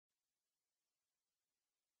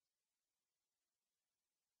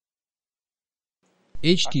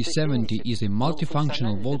HT-70 is a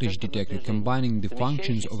multifunctional voltage detector combining the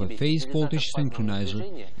functions of a phase voltage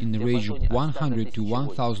synchronizer in the range of 100 to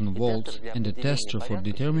 1000 volts and a tester for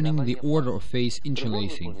determining the order of phase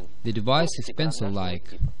interlacing. The device is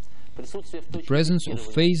pencil-like. The presence of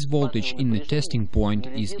phase voltage in the testing point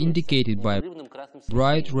is indicated by a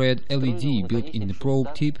bright red LED built in the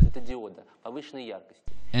probe tip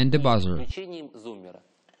and a buzzer.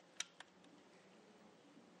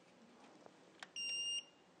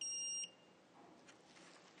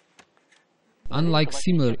 Unlike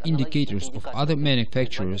similar indicators of other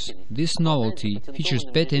manufacturers, this novelty features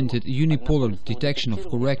patented unipolar detection of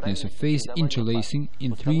correctness of phase interlacing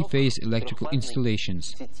in three-phase electrical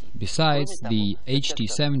installations. Besides, the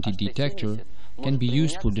HT-70 detector can be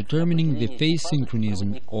used for determining the phase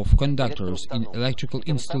synchronism of conductors in electrical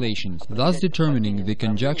installations, thus determining the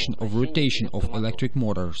conjunction of rotation of electric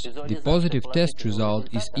motors. The positive test result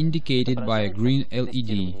is indicated by a green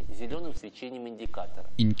LED.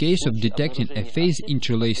 In case of detecting a phase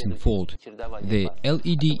interlacing fault, the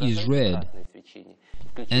LED is red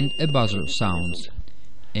and a buzzer sounds.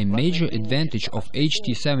 A major advantage of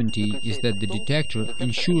HT-70 is that the detector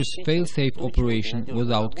ensures fail-safe operation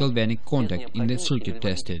without galvanic contact in the circuit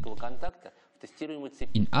tested.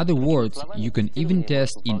 In other words, you can even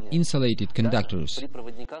test in insulated conductors.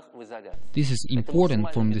 This is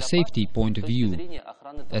important from the safety point of view,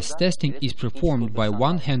 as testing is performed by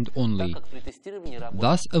one hand only,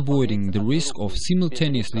 thus avoiding the risk of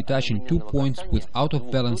simultaneously touching 2 points with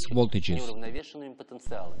out-of-balance voltages.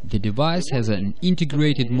 The device has an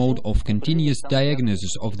integrated mode of continuous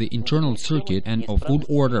diagnosis of the internal circuit and of good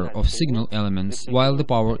order of signal elements while the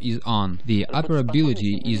power is on. The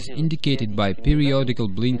operability is indicated by periodical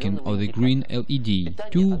blinking of the green LED.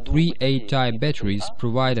 Two 3A type batteries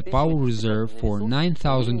provide a power reserve for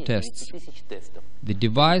 9000 tests. The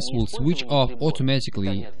device will switch off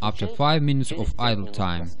automatically after 5 minutes of idle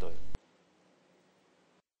time.